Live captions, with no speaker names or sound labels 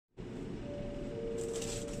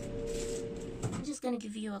just gonna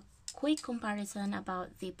give you a quick comparison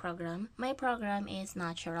about the program. My program is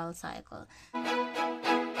Natural Cycle.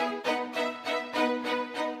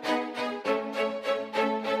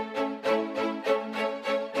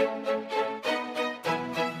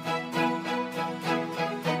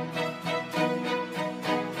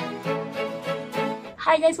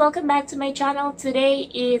 Hi guys, welcome back to my channel. Today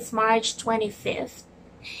is March 25th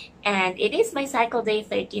and it is my cycle day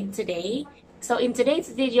 13 today. So in today's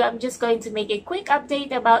video, I'm just going to make a quick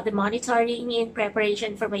update about the monitoring in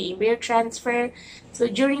preparation for my embryo transfer. So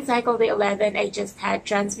during cycle day 11, I just had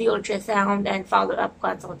trans-V ultrasound and follow-up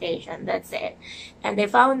consultation. That's it. And they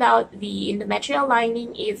found out the endometrial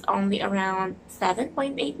lining is only around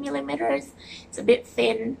 7.8 millimeters. It's a bit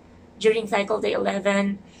thin during cycle day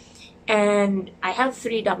 11. And I have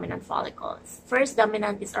 3 dominant follicles. First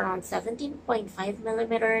dominant is around 17.5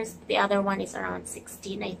 millimeters. The other one is around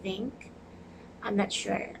 16, I think. I'm not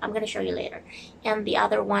sure. I'm going to show you later. And the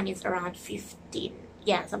other one is around 15.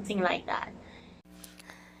 Yeah, something like that.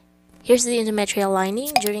 Here's the endometrial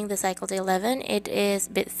lining during the cycle day 11. It is a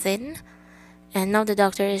bit thin. And now the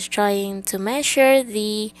doctor is trying to measure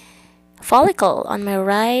the follicle on my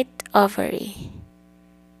right ovary.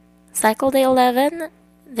 Cycle day 11.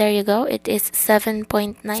 There you go. It is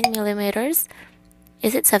 7.9 millimeters.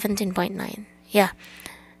 Is it 17.9? Yeah.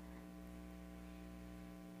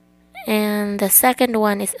 And the second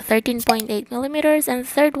one is 13.8 millimeters. And the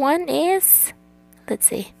third one is, let's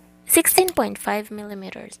see, 16.5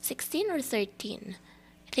 millimeters. 16 or 13?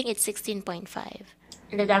 I think it's 16.5.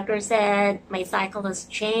 And the doctor said my cycle has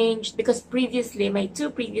changed because previously, my 2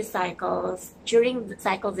 previous cycles, during the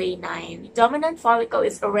cycle day 9, the dominant follicle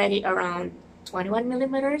is already around 21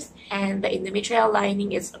 millimeters and the endometrial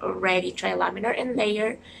lining is already trilaminar in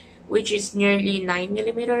layer, which is nearly 9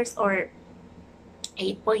 millimeters or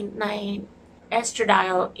 8.9.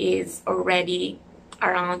 Estradiol is already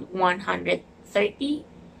around 130.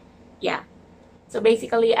 Yeah, so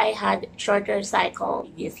basically I had shorter cycle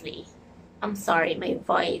previously. I'm sorry, my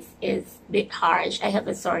voice is a bit harsh. I have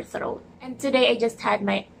a sore throat. And today I just had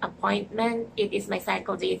my appointment. It is my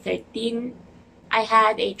cycle day 13. I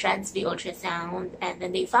had a trans-V ultrasound and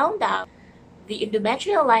then they found out the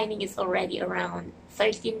endometrial lining is already around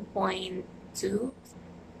 13.2.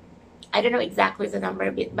 I don't know exactly the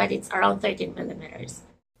number, but it's around 13 millimeters.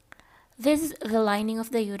 This is the lining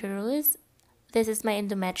of the uterus. This is my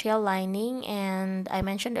endometrial lining and I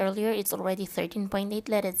mentioned earlier it's already 13.8.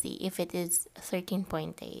 Let us see if it is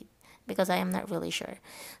 13.8 because I am not really sure.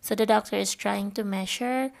 So the doctor is trying to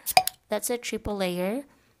measure. That's a triple layer.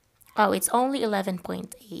 Oh, it's only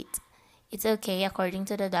 11.8. It's okay according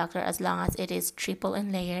to the doctor as long as it is triple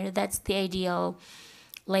in layer. That's the ideal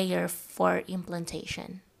layer for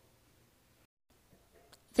implantation.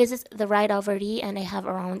 This is the right ovary and I have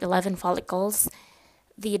around 11 follicles.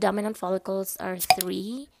 The dominant follicles are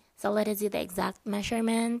 3. So let us see the exact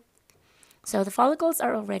measurement. So the follicles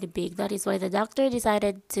are already big. That is why the doctor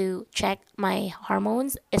decided to check my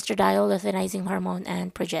hormones, estradiol, luteinizing hormone,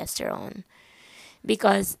 and progesterone.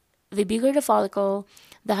 Because the bigger the follicle,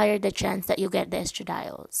 the higher the chance that you get the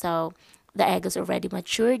estradiol. So the egg is already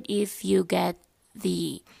matured if you get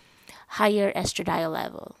the higher estradiol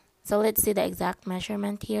level. So let's see the exact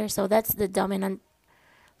measurement here. So that's the dominant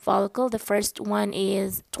follicle. The first one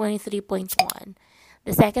is 23.1.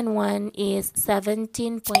 The second one is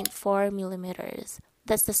 17.4 millimeters.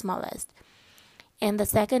 That's the smallest. And the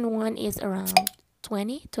second one is around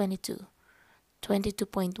 22.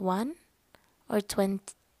 22.1 or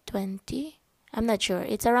 20. I'm not sure.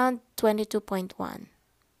 It's around 22.1.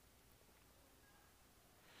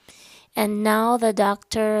 And now the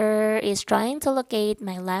doctor is trying to locate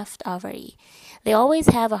my left ovary. They always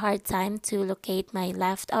have a hard time to locate my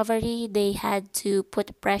left ovary. They had to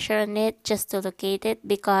put pressure on it just to locate it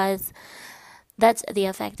because that's the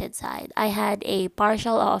affected side. I had a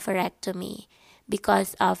partial ovarectomy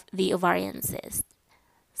because of the ovarian cyst.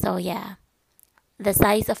 So yeah, the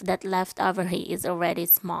size of that left ovary is already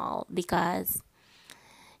small because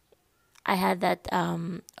I had that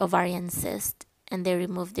ovarian cyst and they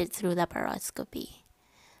removed it through laparoscopy.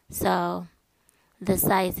 So the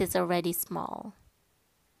size is already small.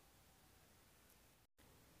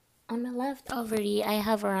 On my left ovary, I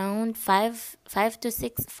have around 5 to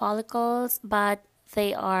 6 follicles, but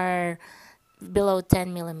they are below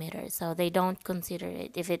 10 millimeters. So they don't consider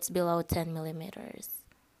it if it's below 10 millimeters.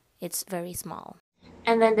 It's very small.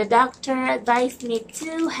 And then the doctor advised me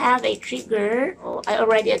to have a trigger. I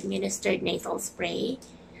already administered nasal spray.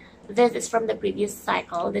 This is from the previous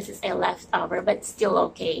cycle. This is a leftover, but still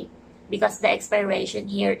okay because the expiration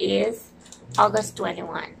here is August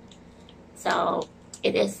 21. So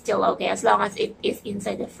it is still okay as long as it is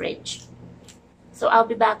inside the fridge. So I'll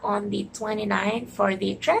be back on the 29th for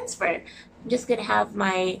the transfer. I'm just gonna have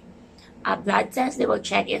my blood test. They will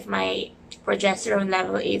check if my progesterone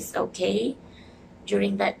level is okay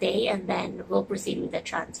during that day, and then we'll proceed with the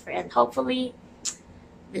transfer, and hopefully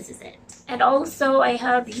this is it. And also I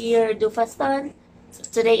have here Dufaston. So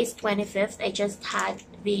today is 25th. I just had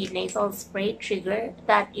the nasal spray trigger.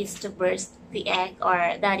 That is to burst the egg,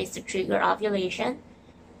 or that is to trigger ovulation.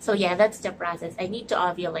 So yeah, that's the process. I need to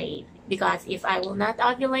ovulate, because if I will not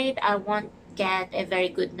ovulate, I won't get a very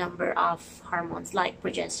good number of hormones like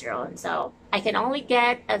progesterone. So I can only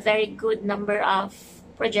get a very good number of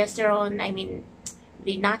progesterone, I mean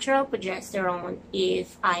the natural progesterone,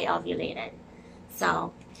 if I ovulated.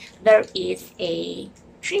 So there is a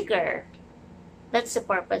trigger. That's the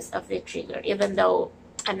purpose of the trigger. Even though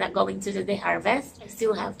I'm not going to do the harvest, I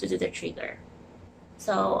still have to do the trigger.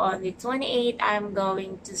 So on the 28th, I'm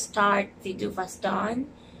going to start the Dufaston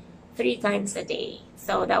 3 times a day.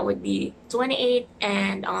 So that would be 28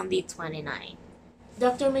 and on the 29th.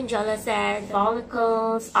 Dr. Minjala said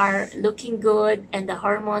follicles are looking good and the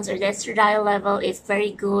hormones or the estradiol level is very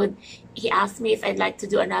good. He asked me if I'd like to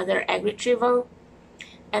do another egg retrieval.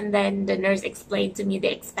 And then the nurse explained to me the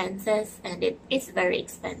expenses, and it is very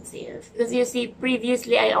expensive. Because you see,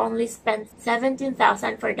 previously I only spent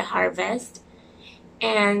 17,000 for the harvest,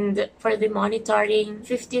 and for the monitoring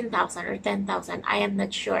 15,000 or 10,000, I am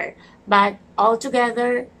not sure. But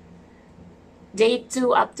altogether, day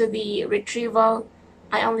 2 up to the retrieval,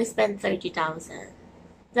 I only spent 30,000.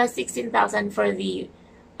 Plus 16,000 for the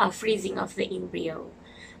freezing of the embryo.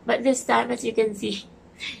 But this time, as you can see,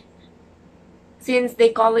 since they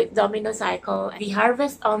call it domino cycle, the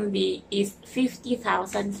harvest only is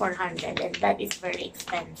 50,400, and that is very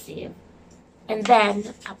expensive. And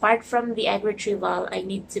then, apart from the egg retrieval, I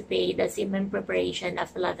need to pay the semen preparation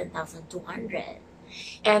of 11,200.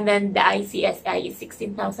 And then the ICSI is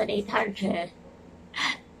 16,800.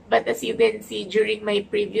 But as you can see, during my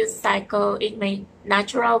previous cycle in my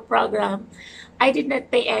natural program, I did not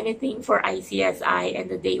pay anything for ICSI and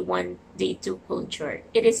the day 1, day 2 culture.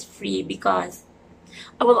 It is free because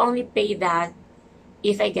I will only pay that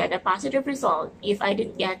if I get a positive result. If I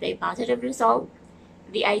didn't get a positive result,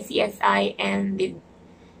 the ICSI and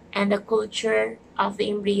the culture of the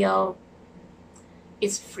embryo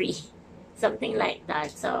is free. Something like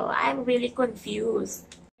that. So I'm really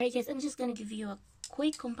confused. Alright guys, I'm just gonna give you a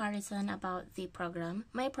quick comparison about the program.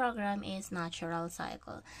 My program is natural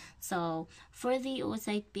cycle. So for the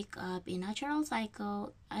oocyte pickup in natural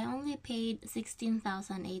cycle, I only paid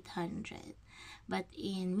 16,800. But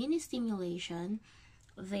in mini stimulation,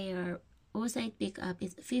 their oocyte pickup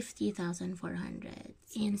is 50,400.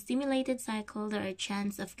 In stimulated cycle, there are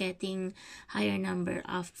chance of getting higher number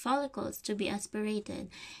of follicles to be aspirated.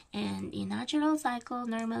 And in natural cycle,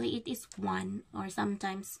 normally it is 1 or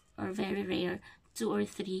sometimes, or very rare, 2 or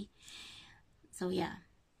 3. So yeah.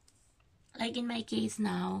 Like in my case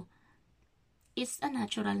now, it's a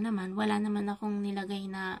natural naman. Wala naman akong nilagay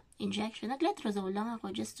na injection. Nag-letrozole lang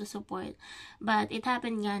ako just to support. But it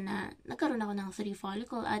happened nga na nagkaroon ako ng 3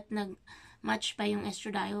 follicle at nag-match pa yung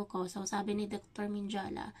estradiol ko. So sabi ni Dr.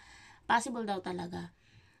 Minjala, possible daw talaga.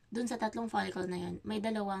 Dun sa 3 follicle na yun, may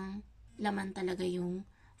 2 laman talaga yung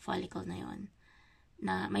follicle na yun.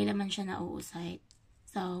 Na may laman siya na oocyte.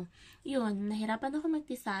 So, yun, nahirapan ako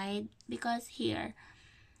mag-decide because here,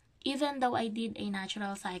 even though I did a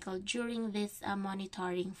natural cycle during this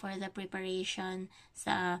monitoring for the preparation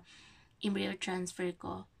sa embryo transfer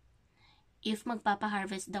ko, if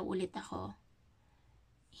magpapa-harvest daw ulit ako,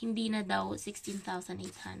 hindi na daw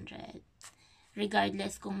 16,800.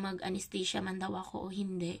 Regardless kung mag-anesthesia man daw ako o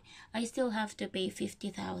hindi, I still have to pay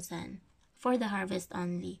 50,000 for the harvest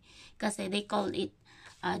only. Kasi they call it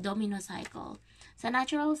domino cycle. Sa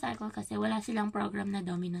natural cycle kasi wala silang program na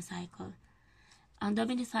domino cycle. Ang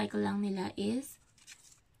domino cycle lang nila is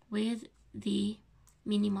with the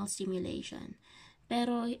minimal stimulation.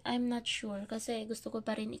 Pero I'm not sure kasi gusto ko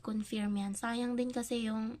pa rin i-confirm yan. Sayang din kasi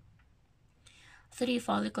yung 3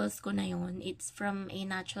 follicles ko na yun. It's from a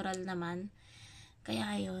natural naman.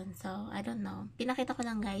 Kaya ayun. So, I don't know. Pinakita ko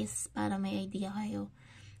lang guys para may idea kayo.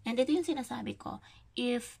 And ito yung sinasabi ko.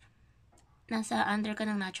 If nasa under ka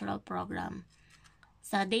ng natural program,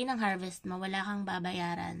 sa day ng harvest mo, wala kang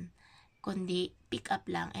babayaran, kundi pick up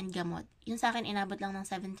lang and gamot. Yun sa akin, inabot lang ng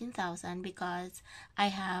 17,000 because I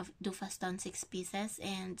have Dufaston 6 pieces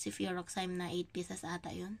and Cefuroxime na 8 pieces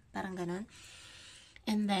ata yun. Parang ganun.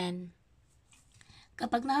 And then,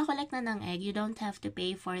 kapag nakakolect na ng egg, you don't have to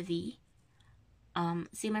pay for the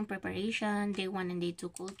semen preparation, day 1 and day 2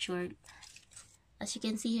 culture. As you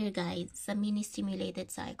can see here guys, sa mini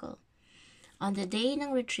stimulated cycle. On the day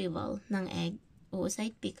ng retrieval ng egg,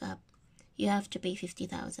 oocyte pickup, you have to pay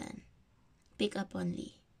 50,000. Pick up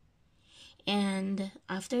only. And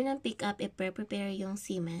after ng pick up, i-prepare yung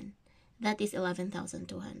semen, that is 11,200.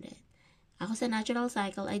 Ako sa natural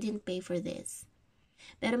cycle, I didn't pay for this.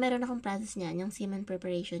 Pero meron akong process niyan, yung semen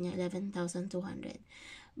preparation niya, 11,200.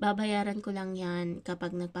 Babayaran ko lang yan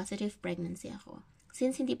kapag nag-positive pregnancy ako.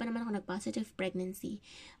 Since hindi pa naman ako nag-positive pregnancy,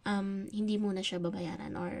 hindi muna siya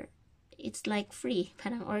babayaran, or it's like free,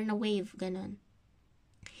 parang or na wave, ganun.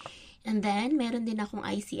 And then, meron din akong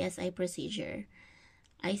ICSI procedure.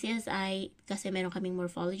 ICSI, kasi meron kaming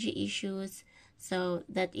morphology issues, so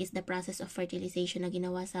that is the process of fertilization na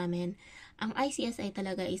ginawa sa amin. Ang ICSI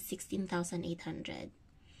talaga is 16,800.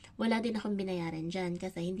 Wala din akong binayaran dyan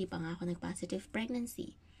kasi hindi pa nga ako nag-positive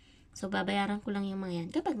pregnancy. So, babayaran ko lang yung mga yan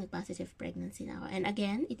kapag nag-positive pregnancy na ako. And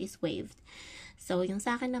again, it is waived. So, yung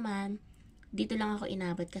sa akin naman, dito lang ako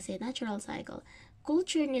inabot kasi natural cycle.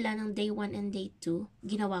 Culture nila ng day 1 and day 2,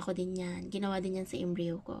 ginawa ko din yan. Ginawa din yan sa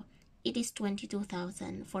embryo ko. It is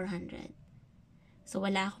 22,400. So,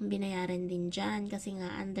 wala akong binayaran din dyan kasi nga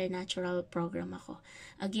under natural program ako.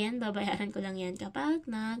 Again, babayaran ko lang yan kapag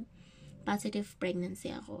nag-positive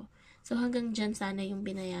pregnancy ako. So, hanggang dyan sana yung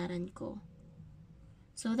binayaran ko.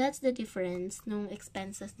 So, that's the difference nung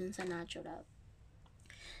expenses dun sa natural.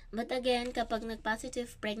 But again, kapag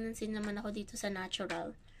nag-positive pregnancy naman ako dito sa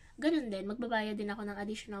natural, ganun din, magbabayad din ako ng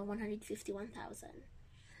additional 151,000.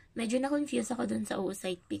 Medyo na-confuse ako dun sa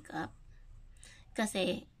oocyte pickup.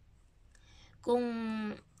 Kasi, kung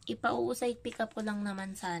ipa-oocyte pickup ko lang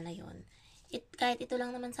naman sana yun, kahit ito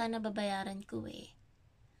lang naman sana babayaran ko eh.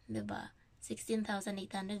 Diba?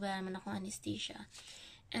 16,800, bayaran naman akong anesthesia.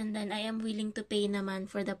 And then, I am willing to pay naman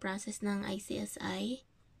for the process ng ICSI.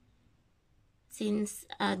 Since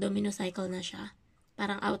domino cycle na siya.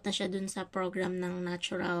 Parang out na siya dun sa program ng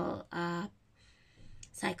natural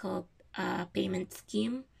cycle payment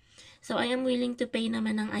scheme. So, I am willing to pay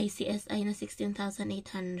naman ng ICSI na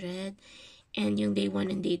 16,800 and yung day 1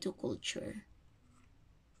 and day 2 culture.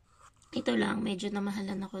 Ito lang, medyo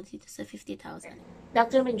namahalan ako dito sa 50,000.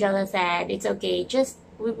 Dr. Manjala said, it's okay,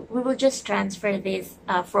 we will just transfer this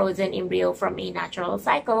frozen embryo from a natural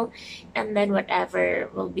cycle, and then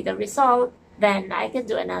whatever will be the result, then I can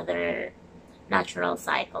do another natural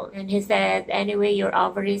cycle. And he said, anyway, your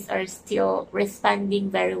ovaries are still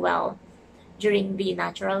responding very well during the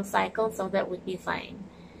natural cycle, so that would be fine.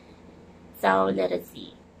 So let us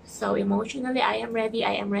see. So emotionally, I am ready.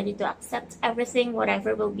 I am ready to accept everything,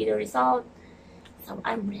 whatever will be the result. So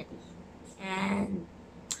I'm ready. And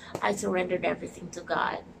I surrendered everything to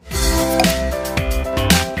God.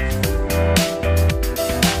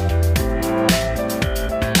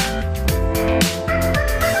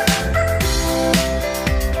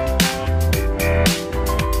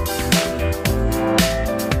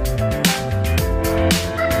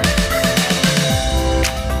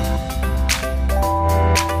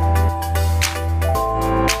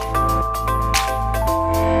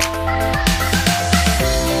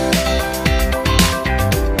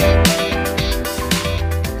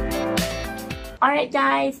 Alright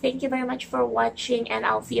guys, thank you very much for watching, and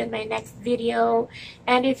I'll see you in my next video.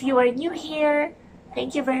 And if you are new here,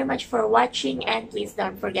 thank you very much for watching, and please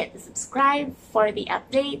don't forget to subscribe for the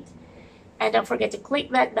update. And don't forget to click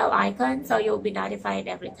that bell icon so you'll be notified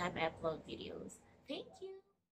every time I upload videos.